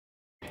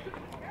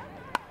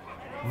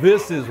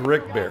This is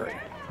Rick Barry.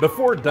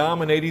 Before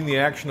dominating the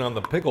action on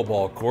the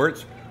pickleball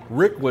courts,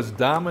 Rick was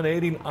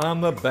dominating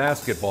on the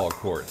basketball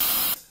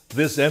courts.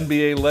 This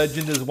NBA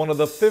legend is one of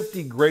the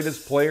 50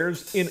 greatest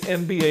players in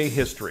NBA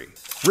history.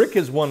 Rick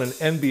has won an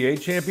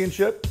NBA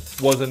championship,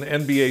 was an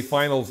NBA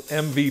Finals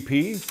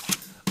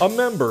MVP, a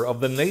member of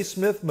the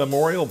Naismith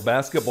Memorial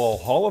Basketball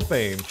Hall of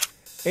Fame,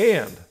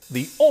 and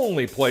the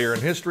only player in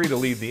history to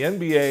lead the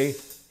NBA,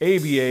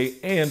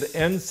 ABA, and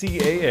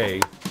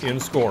NCAA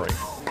in scoring.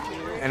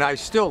 And I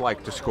still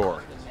like to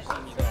score.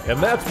 And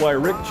that's why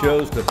Rick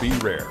chose to Be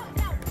Rare.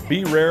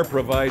 Be Rare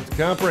provides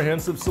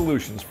comprehensive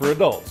solutions for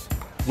adults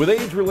with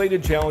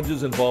age-related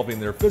challenges involving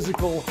their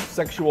physical,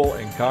 sexual,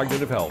 and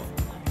cognitive health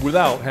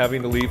without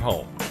having to leave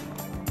home.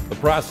 The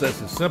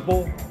process is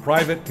simple,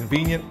 private,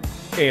 convenient,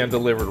 and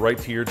delivered right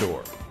to your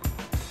door.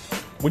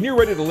 When you're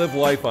ready to live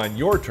life on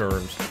your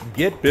terms,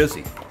 get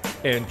busy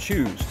and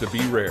choose to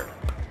Be Rare.